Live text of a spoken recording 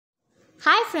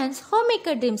Hi friends,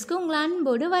 Homemaker Dreams ku ungal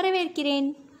anbodu varaverkiren.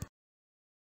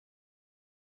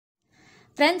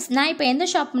 Friends, நான் இப்போ எந்த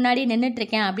ஷாப் முன்னாடி நின்னுட்டு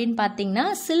இருக்கேன் அப்படினு பாத்தீங்கன்னா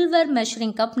சில்வர்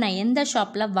மெஷரிங் கப் நான் எந்த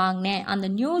ஷாப்ல வாங்குனேன் அந்த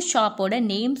நியூ ஷாப்போட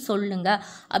நேம் சொல்லுங்க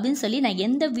அப்படினு சொல்லி நான்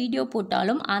எந்த வீடியோ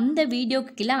போட்டாலும் அந்த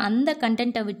வீடியோக்கு கீழ அந்த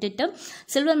கண்டென்ட்டை விட்டுட்டு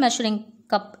சில்வர் மெஷரிங்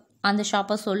கப் அந்த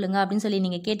ஷாப்பை சொல்லுங்க அப்படினு சொல்லி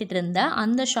நீங்க கேட்டிட்டு இருந்த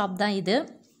அந்த ஷாப் தான் இது.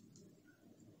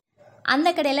 அந்த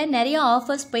கடையில நிறைய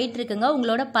ஆஃபர்ஸ் போயிட்டு இருக்குங்க.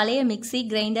 உங்களோட பழைய மிக்ஸி,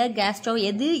 கிரைண்டர், கேஸ் ஸ்டவ்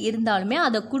எது இருந்தாலுமே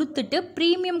அதை கொடுத்துட்டு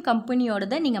ப்ரீமியம்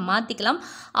கம்பெனியோடதை நீங்கள் மாற்றிக்கலாம்.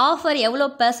 ஆஃபர் எவ்வளோ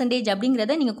பெர்சன்டேஜ்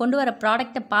அப்படிங்கிறத நீங்கள் கொண்டு வர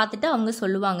ப்ராடக்டை பார்த்துட்டு அவங்க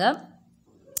சொல்லுவாங்க.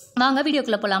 வாங்க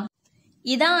வீடியோக்குள்ளே போகலாம்.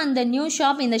 இதான் அந்த நியூ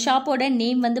ஷாப். இந்த ஷாப்போட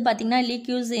நேம் வந்து பார்த்தீங்கன்னா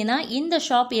லிக்யூசினா. இந்த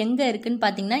ஷாப் எங்கே இருக்குன்னு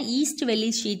பார்த்தீங்கன்னா ஈஸ்ட்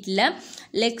வெலி ஸ்ட்ரீட்டில்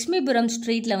லக்ஷ்மிபுரம்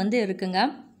ஸ்ட்ரீட்டில் வந்து இருக்குங்க.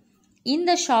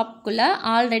 இந்த ஷாப்புக்குள்ளே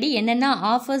ஆல்ரெடி என்னென்ன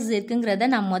ஆஃபர்ஸ் இருக்குங்கிறத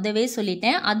நான் முதவே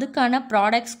சொல்லிட்டேன். அதுக்கான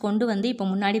ப்ராடக்ட்ஸ் கொண்டு வந்து இப்போ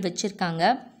முன்னாடி வச்சுருக்காங்க.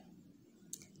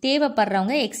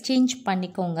 தேவைப்படுறவங்க எக்ஸ்சேஞ்ச்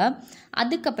பண்ணிக்கோங்க.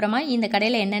 அதுக்கப்புறமா இந்த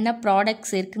கடையில் என்னென்ன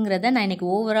ப்ராடக்ட்ஸ் இருக்குங்கிறத நான் இன்றைக்கி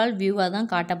ஓவரால் வியூவாக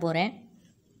தான் காட்ட போகிறேன்.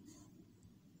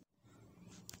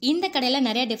 இந்த கடையில்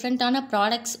நிறைய டிஃப்ரெண்ட்டான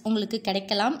ப்ராடக்ட்ஸ் உங்களுக்கு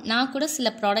கிடைக்கலாம். நான் கூட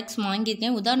சில ப்ராடக்ட்ஸ்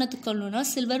வாங்கியிருக்கேன். உதாரணத்துக்கு சொல்லணும்னா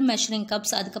சில்வர் மெஷரிங்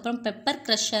கப்ஸ், அதுக்கப்புறம் பெப்பர்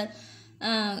க்ரஷர்,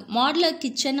 மாடுலர்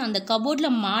கிச்சன், அந்த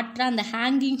கபோர்டில் மாட்டுற அந்த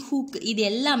ஹேங்கிங் ஹூக், இது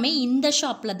எல்லாமே இந்த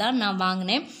ஷாப்பில் தான் நான்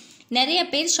வாங்கினேன். நிறைய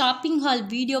பேர் shopping hall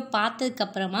video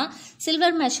பார்த்ததுக்கப்புறமா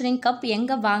silver measuring cup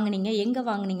எங்கே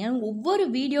வாங்கினீங்க ஒவ்வொரு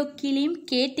வீடியோ கீழேயும்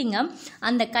கேட்டிங்க.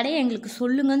 அந்த கடையை எங்களுக்கு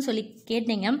சொல்லுங்கன்னு சொல்லி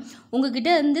கேட்டீங்க. உங்ககிட்ட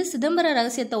இருந்து சிதம்பர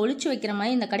ரகசியத்தை ஒழிச்சு வைக்கிற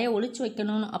மாதிரி இந்த கடையை ஒழிச்சு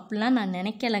வைக்கணும்னு அப்படிலாம் நான்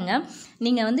நினைக்கலைங்க.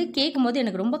 நீங்கள் வந்து கேட்கும் போது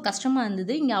எனக்கு ரொம்ப கஷ்டமாக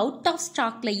இருந்தது. இங்கே அவுட் ஆஃப்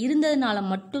ஸ்டாக்கில் இருந்ததுனால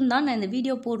மட்டும்தான் நான் இந்த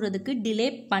வீடியோ போடுறதுக்கு டிலே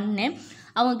பண்ணேன்.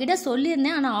 அவங்கக்கிட்ட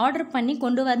சொல்லியிருந்தேன், ஆனால் ஆர்டர் பண்ணி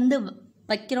கொண்டு வந்து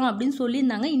வைக்கிறோம் அப்படின்னு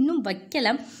சொல்லியிருந்தாங்க. இன்னும்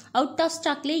வைக்கலை. அவுட் ஆஃப்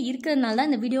ஸ்டாக்லேயே இருக்கிறதுனால தான்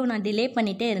இந்த வீடியோ நான் டிலே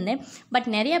பண்ணிகிட்டே இருந்தேன். பட்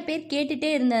நிறையா பேர் கேட்டுகிட்டே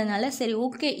இருந்ததுனால சரி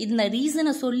ஓகே இந்த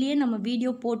ரீசனை சொல்லியே நம்ம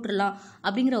வீடியோ போட்டுடலாம்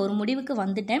அப்படிங்கிற ஒரு முடிவுக்கு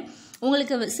வந்துட்டேன்.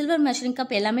 உங்களுக்கு சில்வர் மெஷரிங்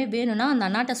கப் எல்லாமே வேணும்னா அந்த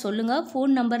அண்ணாட்ட சொல்லுங்கள்.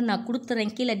 ஃபோன் நம்பர் நான்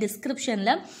கொடுத்துறேன் கீழே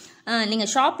டிஸ்கிரிப்ஷனில். நீங்கள்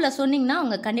ஷாப்பில் சொன்னீங்கன்னா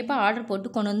அவங்க கண்டிப்பாக ஆர்டர் போட்டு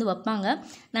கொண்டு வந்து வைப்பாங்க.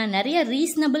 நான் நிறைய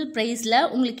ரீசனபிள் ப்ரைஸில்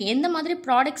உங்களுக்கு எந்த மாதிரி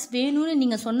ப்ராடக்ட்ஸ் வேணும்னு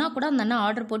நீங்கள் சொன்னால் கூட அந்த அண்ணா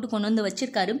ஆர்டர் போட்டு கொண்டு வந்து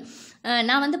வச்சுருக்காரு.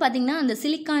 நான் வந்து பார்த்திங்கன்னா அந்த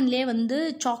சிலிக்கான்லேயே வந்து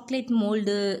சாக்லேட்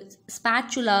மோல்டு,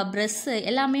 ஸ்பேச்சுலா, ப்ரெஷ்ஷு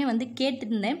எல்லாமே வந்து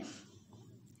கேட்டிருந்தேன்.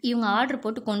 இவங்க ஆர்டர்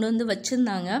போட்டு கொண்டு வந்து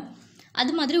வச்சுருந்தாங்க.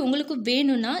 அது மாதிரி உங்களுக்கு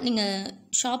வேணும்னா நீங்கள்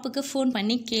ஷாப்புக்கு ஃபோன்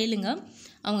பண்ணி கேளுங்க,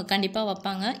 அவங்க கண்டிப்பாக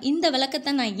வைப்பாங்க. இந்த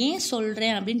விளக்கத்தை நான் ஏன்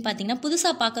சொல்கிறேன் அப்படின்னு பார்த்தீங்கன்னா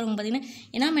புதுசாக பார்க்குறவங்க பார்த்தீங்கன்னா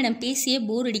ஏன்னா மேடம் பேசியே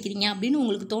போர் அடிக்கிறீங்க அப்படின்னு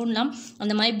உங்களுக்கு தோணலாம்.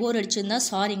 அந்த மாதிரி போர் அடிச்சிருந்தா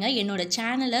சாரிங்க. என்னோடய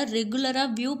சேனலை ரெகுலராக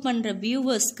வியூ பண்ணுற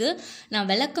வியூவர்ஸ்க்கு நான்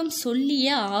விளக்கம்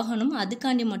சொல்லியே ஆகணும்.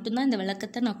 அதுக்காண்டி மட்டும்தான் இந்த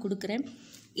விளக்கத்தை நான் கொடுக்குறேன்.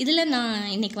 இதில் நான்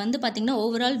இன்றைக்கி வந்து பார்த்திங்கன்னா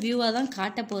ஓவரால் வியூவாக தான்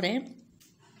காட்ட போகிறேன்.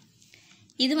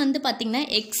 இது வந்து பார்த்திங்கன்னா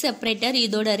எக் செப்ரேட்டர்.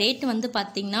 இதோட ரேட் வந்து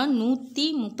பார்த்திங்கன்னா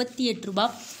 138 ரூபா.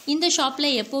 இந்த ஷாப்பில்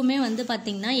எப்போவுமே வந்து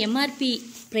பார்த்திங்கன்னா எம்ஆர்பி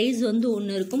ப்ரைஸ் வந்து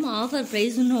ஒன்று இருக்கும், ஆஃபர்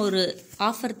ப்ரைஸ்னு ஒரு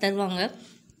ஆஃபர் தருவாங்க.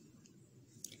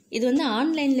 இது வந்து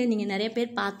ஆன்லைனில் நீங்கள் நிறைய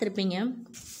பேர் பார்த்துருப்பீங்க.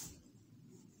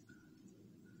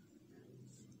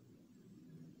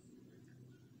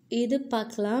 இது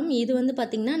பார்க்கலாம். இது வந்து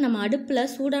பார்த்திங்கன்னா நம்ம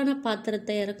அடுப்பில் சூடான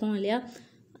பாத்திரத்தை இறக்கும் இல்லையா,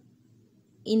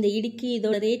 இந்த இடுக்கி.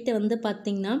 இதோட ரேட்டு வந்து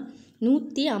பார்த்திங்கன்னா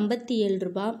 157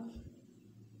 ரூபா.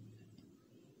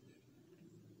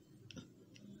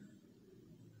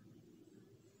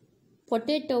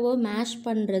 பொட்டேட்டோவை மேஷ்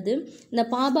பண்ணுறது, இந்த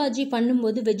பாபாஜி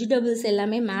பண்ணும்போது வெஜிடபிள்ஸ்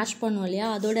எல்லாமே மேஷ் பண்ணுவோம் இல்லையா,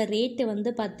 அதோட ரேட்டு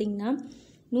வந்து பார்த்திங்கன்னா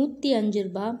 105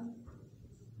 ரூபா.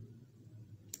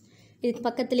 இதுக்கு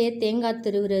பக்கத்துலேயே தேங்காய்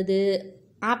திருவுறது,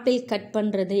 ஆப்பிள் கட்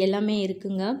பண்ணுறது எல்லாமே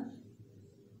இருக்குங்க.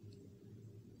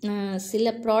 சில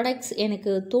ப்ராடக்ட்ஸ்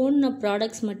எனக்கு தோணுன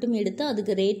ப்ராடக்ட்ஸ் மட்டும் எடுத்து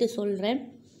அதுக்கு ரேட்டு சொல்கிறேன்.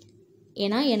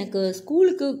 ஏன்னா எனக்கு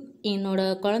ஸ்கூலுக்கு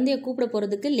என்னோடய குழந்தைய கூப்பிட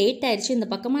போகிறதுக்கு லேட் ஆயிடுச்சு. இந்த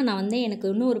பக்கமாக நான் வந்தேன்,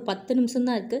 எனக்கு இன்னும் ஒரு 10 நிமிஷம்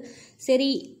தான் இருக்குது. சரி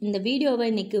இந்த வீடியோவை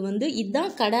இன்றைக்கி வந்து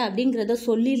இதுதான் கடை அப்படிங்கிறத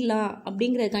சொல்லிடலாம்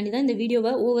அப்படிங்கிறதுக்காண்டி தான் இந்த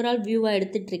வீடியோவை ஓவரால் வியூவாக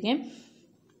எடுத்துகிட்ருக்கேன்.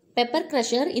 பெப்பர்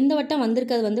க்ரஷர் இந்த வட்டம்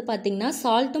வந்திருக்கிறது வந்து பார்த்திங்கன்னா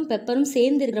சால்ட்டும் பெப்பரும்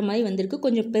சேர்ந்து இருக்கிற மாதிரி வந்திருக்கு,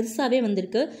 கொஞ்சம் பெருசாகவே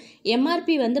வந்திருக்கு.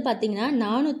 எம்ஆர்பி வந்து பார்த்திங்கன்னா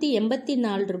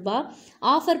 484 ரூபா.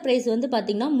 ஆஃபர் ப்ரைஸ் வந்து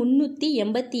பார்த்திங்கன்னா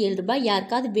 387 ரூபா.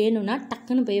 யாருக்காவது வேணும்னா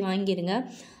டக்குன்னு போய் வாங்கிடுங்க.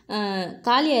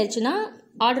 காலி ஆயிடுச்சுன்னா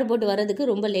ஆர்டர் போட்டு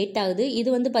வர்றதுக்கு ரொம்ப லேட் ஆகுது. இது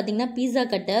வந்து பார்த்திங்கன்னா பீஸா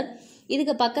கட்டர்.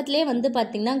 இதுக்கு பக்கத்துலேயே வந்து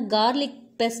பார்த்திங்கன்னா கார்லிக்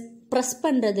ப்ரெஸ்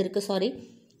பண்ணுறது இருக்குது. சாரி,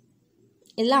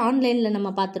 இதெல்லாம் ஆன்லைனில்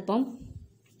நம்ம பார்த்துருப்போம்.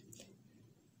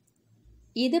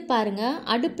 இது பாருங்கள்,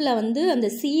 அடுப்பில் வந்து அந்த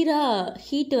சீராக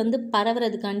ஹீட்டு வந்து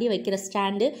பரவுறதுக்காண்டி வைக்கிற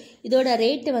ஸ்டாண்டு. இதோட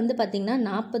ரேட்டு வந்து பார்த்திங்கன்னா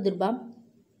 40 ரூபா.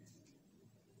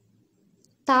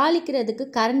 தாளிக்கிறதுக்கு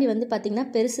கரண்டி வந்து பார்த்திங்கன்னா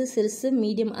பெருசு சிறுசு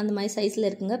மீடியம் அந்த மாதிரி சைஸில்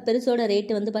இருக்குங்க. பெருசோட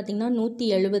ரேட்டு வந்து பார்த்திங்கன்னா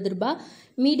 ₹170,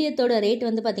 மீடியத்தோட ரேட்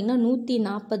வந்து பார்த்திங்கன்னா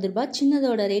 ₹140,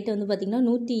 சின்னதோட ரேட்டு வந்து பார்த்திங்கன்னா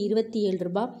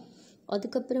 ₹127.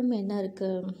 அதுக்கப்புறம் என்ன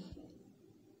இருக்குது,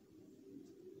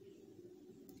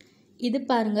 இது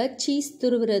பாருங்கள் சீஸ்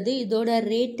துருவுறது. இதோட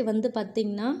ரேட்டு வந்து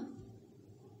பார்த்திங்கன்னா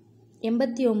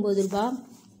 ₹89.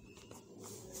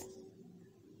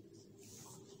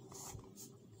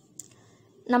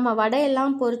 நம்ம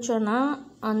வடையெல்லாம் பொரிச்சோன்னா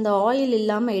அந்த ஆயில்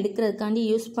இல்லாமல் எடுக்கிறதுக்காண்டி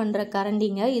யூஸ் பண்ணுற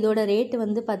கரண்டிங்க. இதோட ரேட்டு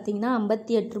வந்து பார்த்திங்கன்னா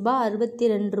 ₹58,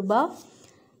 ₹62.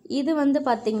 இது வந்து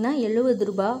பார்த்திங்கன்னா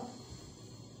 ₹70.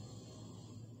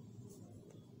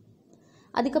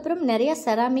 அதுக்கப்புறம் நிறைய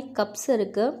செராமிக் கப்ஸ்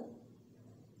இருக்குது.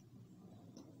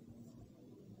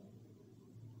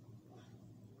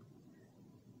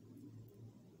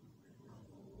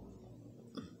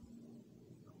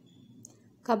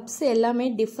 கப்ஸ் எல்லாமே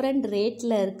டிஃப்ரெண்ட்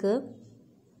ரேட்டில் இருக்குது.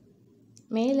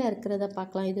 மேலே இருக்கிறத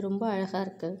பார்க்கலாம். இது ரொம்ப அழகாக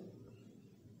இருக்குது.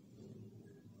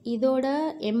 இதோட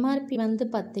எம்ஆர்பி வந்து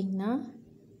பார்த்திங்கன்னா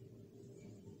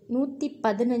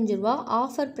 ₹115,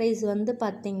 ஆஃபர் ப்ரைஸ் வந்து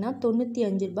பார்த்திங்கன்னா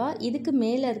 ₹95. இதுக்கு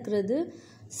மேலே இருக்கிறது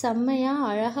செம்மையாக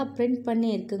அழகாக பிரிண்ட்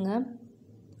பண்ணி இருக்குங்க.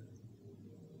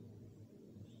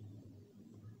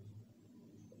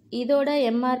 இதோட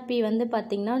எம்ஆர்பி வந்து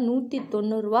பார்த்திங்கன்னா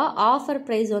 ₹190, ஆஃபர்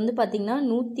ப்ரைஸ் வந்து பார்த்திங்கன்னா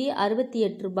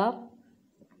 ₹168.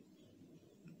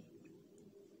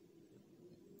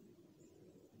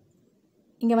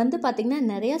 இங்கே வந்து பார்த்திங்கன்னா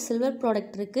நிறையா சில்வர்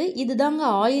ப்ராடக்ட் இருக்குது. இது தாங்க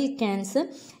ஆயில் கேன்ஸு.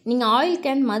 நீங்கள் ஆயில்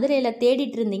கேன் மதுரையில்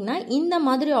தேடிட்டு இருந்தீங்கன்னா இந்த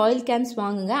மாதிரி ஆயில் கேன்ஸ்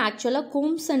வாங்குங்க. ஆக்சுவலாக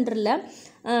கோம் சென்டரில்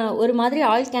ஒரு மாதிரி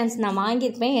ஆயில் கேன்ஸ் நான்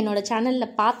வாங்கியிருப்பேன். என்னோடய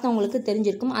சேனலில் பார்த்தவங்களுக்கு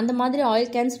தெரிஞ்சிருக்கும். அந்த மாதிரி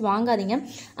ஆயில் கேன்ஸ் வாங்காதீங்க.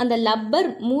 அந்த லப்பர்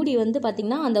மூடி வந்து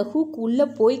பார்த்திங்கன்னா அந்த ஹூக் உள்ளே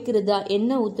போய்க்கிறதா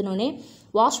எண்ணெய் ஊற்றினோன்னே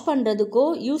வாஷ் பண்ணுறதுக்கோ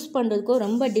யூஸ் பண்ணுறதுக்கோ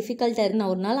ரொம்ப டிஃபிகல்ட்டாக இருக்கு.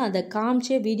 நான் ஒரு நாள் அதை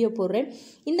காமிச்சே வீடியோ போடுறேன்.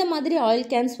 இந்த மாதிரி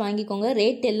ஆயில் கேன்ஸ் வாங்கிக்கோங்க.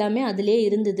 ரேட் எல்லாமே அதிலே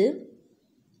இருந்தது.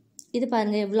 இது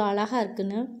பாருங்கள் எவ்வளோ அழகாக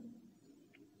இருக்குன்னு.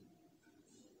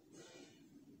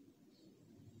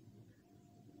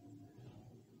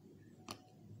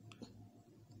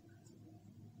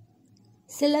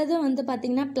 சிலது வந்து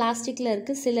பார்த்திங்கன்னா பிளாஸ்டிக்கில்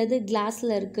இருக்குது, சிலது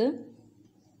கிளாஸில் இருக்குது,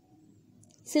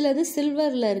 சிலது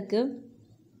சில்வரில் இருக்குது.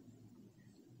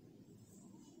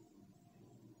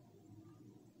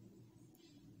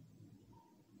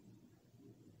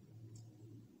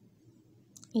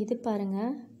 இது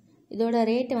பாருங்கள், இதோட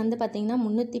ரேட்டு வந்து பார்த்திங்கன்னா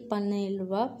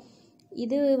 ₹317.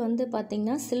 இது வந்து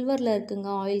பார்த்திங்கன்னா சில்வரில் இருக்குங்க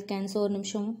ஆயில் கேன்ஸ். ஒரு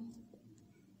நிமிஷம்,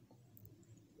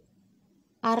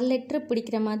 1/2 லிட்டர்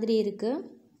பிடிக்கிற மாதிரி இருக்குது.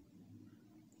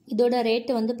 இதோட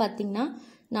ரேட்டு வந்து பார்த்திங்கன்னா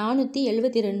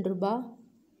 ₹472.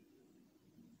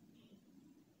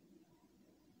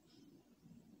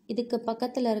 இதுக்கு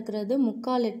பக்கத்தில் இருக்கிறது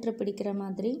 3/4 லிட்டர் பிடிக்கிற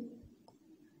மாதிரி.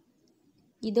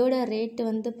 இதோட ரேட்டு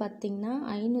வந்து பார்த்திங்கன்னா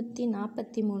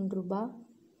 ₹543.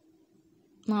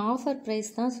 நான் ஆஃபர் ப்ரைஸ்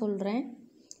தான் சொல்கிறேன்.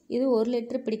 இது 1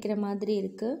 லிட்டர் பிடிக்கிற மாதிரி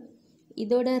இருக்குது.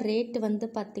 இதோட ரேட்டு வந்து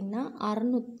பார்த்திங்கன்னா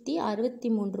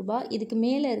 ₹663. இதுக்கு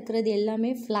மேலே இருக்கிறது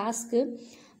எல்லாமே ஃப்ளாஸ்க்கு.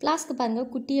 ஃப்ளாஸ்க்கு பாருங்கள்,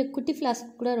 குட்டி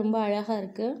ஃப்ளாஸ்க் கூட ரொம்ப அழகாக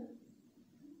இருக்குது.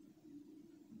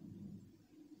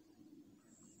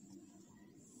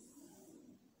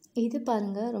 இது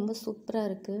பாருங்கள் ரொம்ப சூப்பராக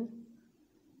இருக்குது.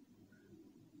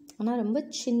 ஆனால் ரொம்ப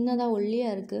சின்னதாக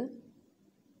ஒல்லியாக இருக்குது.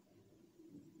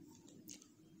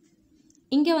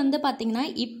 இங்கே வந்து பார்த்திங்கன்னா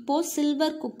இப்போது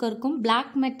சில்வர் குக்கருக்கும்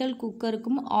பிளாக் மெட்டல்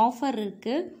குக்கருக்கும் ஆஃபர்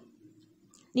இருக்குது.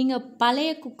 நீங்கள்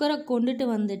பழைய குக்கரை கொண்டுட்டு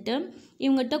வந்துட்டு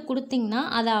இவங்ககிட்ட கொடுத்தீங்கன்னா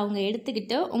அதை அவங்க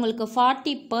எடுத்துக்கிட்டு உங்களுக்கு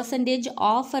 40%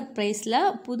 ஆஃபர் ப்ரைஸில்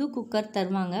புது குக்கர்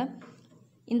தருவாங்க.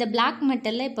 இந்த பிளாக்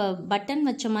மெட்டலில் இப்போ பட்டன்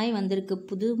வச்ச மாதிரி வந்திருக்கு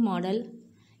புது மாடல்.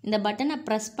 இந்த பட்டனை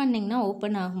ப்ரெஸ் பண்ணிங்கன்னா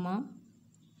ஓப்பன் ஆகுமா.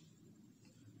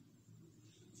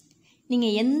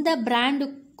 நீங்கள் எந்த பிராண்டு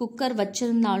குக்கர்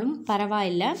வச்சுருந்தாலும்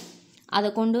பரவாயில்லை, அதை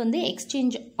கொண்டு வந்து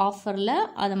எக்ஸ்சேஞ்ச் ஆஃபரில்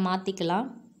அதை மாற்றிக்கலாம்.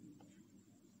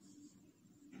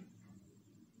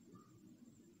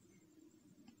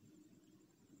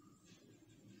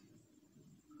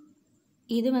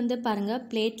 இது வந்து பாருங்கள்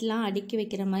பிளேட்லாம் அடுக்கி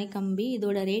வைக்கிற மாதிரி கம்பி.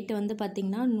 இதோட ரேட்டு வந்து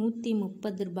பார்த்திங்கன்னா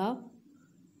 ₹130.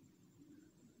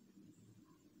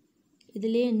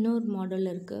 இதுலேயே இன்னொரு மாடல்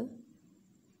இருக்குது.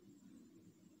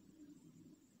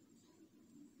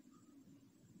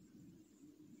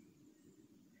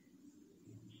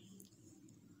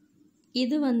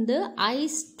 இது வந்து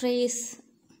ஐஸ் ட்ரேஸ்.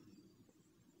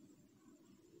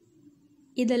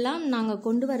 இதெல்லாம் நாங்கள்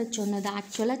கொண்டு வர சொன்னது.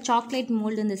 ஆக்சுவலாக சாக்லேட்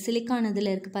மோல்டு இந்த சிலிக்கான்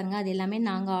இதில் இருக்குது பாருங்கள், அது எல்லாமே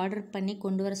நாங்கள் ஆர்டர் பண்ணி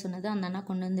கொண்டு வர சொன்னது. அந்த அண்ணா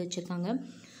கொண்டு வந்து வச்சுருக்காங்க.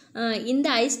 இந்த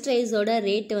ஐஸ் ட்ரேஸோட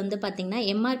ரேட்டு வந்து பார்த்திங்கன்னா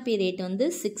எம்ஆர்பி ரேட் வந்து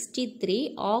 63,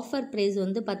 ஆஃபர் ப்ரைஸ்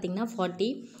வந்து பார்த்திங்கன்னா 40.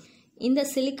 இந்த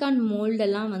சிலிக்கான்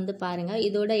மோல்டெல்லாம் வந்து பாருங்கள்,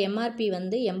 இதோட எம்ஆர்பி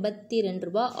வந்து 82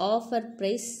 ரூபா, ஆஃபர்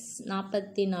ப்ரைஸ்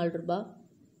 44 ரூபா.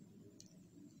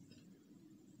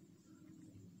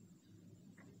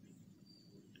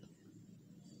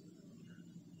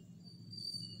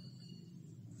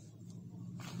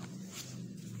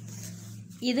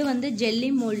 இது வந்து ஜெல்லி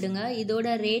மோல்டுங்க. இதோட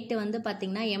ரேட்டு வந்து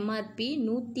பார்த்திங்கன்னா எம்ஆர்பி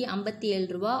 157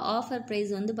 ரூபா, ஆஃபர்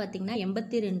ப்ரைஸ் வந்து பார்த்திங்கன்னா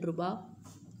 82 ரூபா.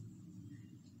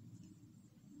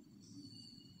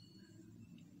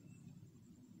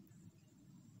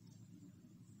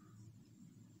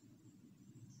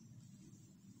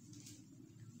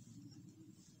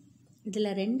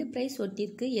 இதில் 2 ப்ரைஸ்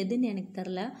ஒட்டியிருக்கு, எதுன்னு எனக்கு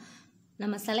தெரில.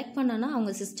 நம்ம செலக்ட் பண்ணோன்னா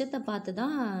அவங்க சிஸ்டத்தை பார்த்து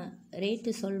தான்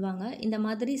ரேட்டு சொல்லுவாங்க. இந்த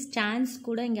மாதிரி ஸ்டாண்ட்ஸ்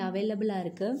கூட இங்கே அவைலபிளாக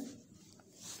இருக்குது.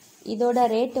 இதோட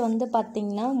ரேட்டு வந்து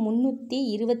பார்த்திங்கன்னா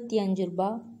 325 ரூபா.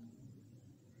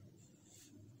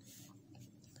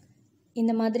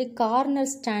 இந்த மாதிரி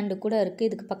கார்னர் ஸ்டாண்டு கூட இருக்குது,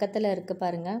 இதுக்கு பக்கத்தில் இருக்குது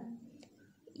பாருங்கள்.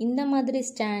 இந்த மாதிரி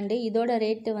ஸ்டாண்டு இதோட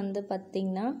ரேட்டு வந்து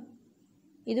பார்த்திங்கன்னா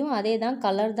இதுவும் அதே தான்,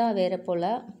 கலர் தான் வேறு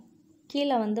போல்.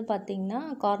 கீழே வந்து பார்த்திங்கன்னா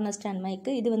கார்னர் ஸ்டாண்ட்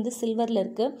மைக்கு, இது வந்து சில்வரில்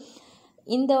இருக்குது.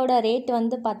 இதோட ரேட்டு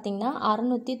வந்து பார்த்திங்கன்னா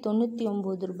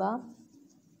 699 ரூபா.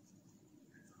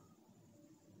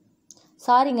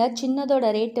 சாரிங்க, சின்னதோட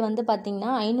ரேட்டு வந்து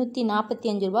பார்த்திங்கன்னா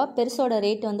 545 ரூபா, பெருசோட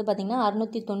ரேட்டு வந்து பார்த்திங்கன்னா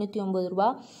 699 ரூபா.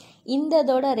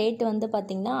 இந்ததோட ரேட்டு வந்து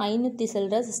பார்த்திங்கன்னா 500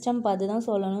 சில்லற. சிஸ்டம் பார்த்து தான்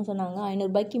சொல்லணும்னு சொன்னாங்க. 500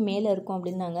 ரூபாய்க்கு மேலே இருக்கும்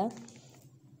அப்படின்னாங்க.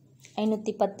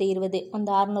 510, 20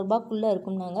 அந்த 600 ரூபாய்க்குள்ளே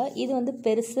இருக்கும்னாங்க. இது வந்து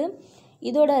பெருசு.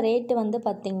 இதோட ரேட்டு வந்து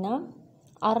பார்த்திங்கன்னா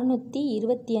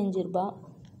 625 ரூபா.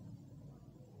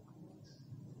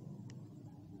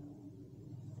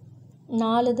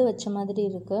 நாலுது வச்ச மாதிரி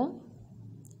இருக்குது.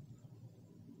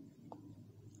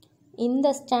 இந்த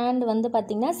ஸ்டாண்ட் வந்து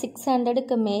பார்த்திங்கன்னா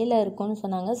 600க்கு மேலே இருக்கும்னு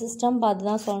சொன்னாங்க. சிஸ்டம் பார்த்து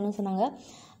தான் சொல்லணும்னு சொன்னாங்க.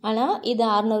 ஆனால் இது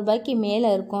 600 ரூபாய்க்கு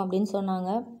மேலே இருக்கும் அப்படின்னு சொன்னாங்க.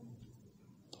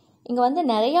 இங்கே வந்து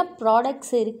நிறையா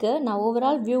ப்ராடக்ட்ஸ் இருக்குது. நான்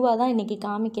ஓவரால் வியூவாக தான் இன்றைக்கி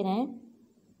காமிக்கிறேன்.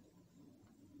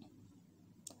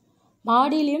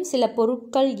 மாடியிலையும் சில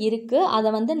பொருட்கள் இருக்குது. அதை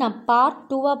வந்து நான் பார்ட்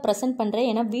 2வாக ப்ரெசென்ட் பண்ணுறேன்.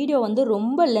 ஏன்னா வீடியோ வந்து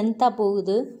ரொம்ப லென்த்தாக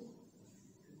போகுது.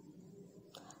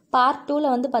 பார்ட்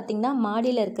 2ல் வந்து பார்த்திங்கன்னா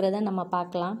மாடியில் இருக்கிறத நம்ம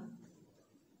பார்க்கலாம்.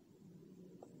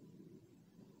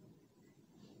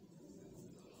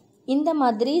 இந்த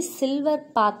மாதிரி சில்வர்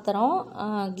பாத்திரம்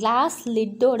கிளாஸ்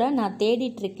லிட்டோட நான்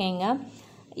தேடிட்டுருக்கேங்க.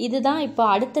 இதுதான் இப்போ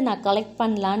அடுத்து நான் கலெக்ட்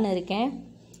பண்ணலான்னு இருக்கேன்.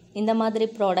 இந்த மாதிரி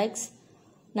ப்ராடக்ட்ஸ்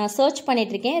நான் சர்ச்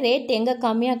பண்ணிகிட்ருக்கேன். ரேட் எங்கே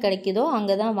கம்மியாக கிடைக்குதோ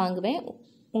அங்கே தான் வாங்குவேன்.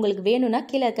 உங்களுக்கு வேணும்னா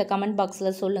கீழே இருக்க கமெண்ட்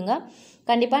பாக்ஸில் சொல்லுங்கள்.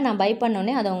 கண்டிப்பாக நான் பை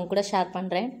பண்ணோன்னே அதை உங்க கூட ஷேர்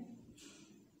பண்ணுறேன்.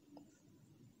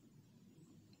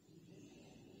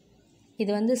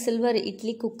 இது வந்து சில்வர்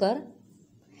இட்லி குக்கர்.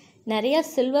 நிறைய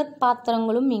சில்வர்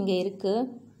பாத்திரங்களும் இங்கே இருக்குது.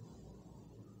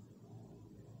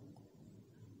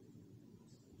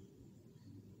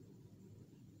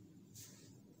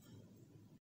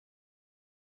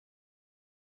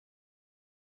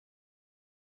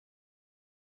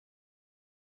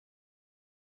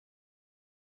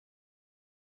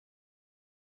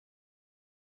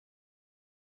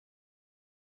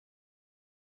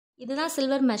 இதுதான்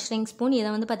சில்வர் மெஷரிங் ஸ்பூன். இதை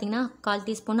வந்து பார்த்திங்கன்னா 1/4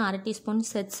 டீஸ்பூன், 1/2 டீஸ்பூன்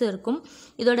செட்ஸ் இருக்கும்.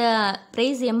 இதோட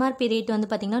ப்ரைஸ் எம்ஆர்பி ரேட் வந்து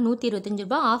பார்த்திங்கன்னா 125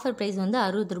 ரூபா, ஆஃபர் ப்ரைஸ் வந்து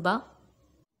 60 ரூபா.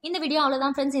 இந்த வீடியோ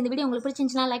அவ்வளோதான் ஃப்ரெண்ட்ஸ். இந்த வீடியோ உங்களுக்கு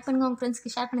பிடிச்சிருந்துச்சுன்னா லைக் பண்ணுங்கள், உங்கள்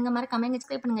ஃப்ரெண்ட்ஸ்க்கு ஷேர் பண்ணுங்கள், மறக்காம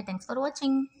சப்ஸ்கிரைப் பண்ணுங்கள். தேங்க்ஸ் ஃபார்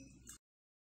வாட்சிங்.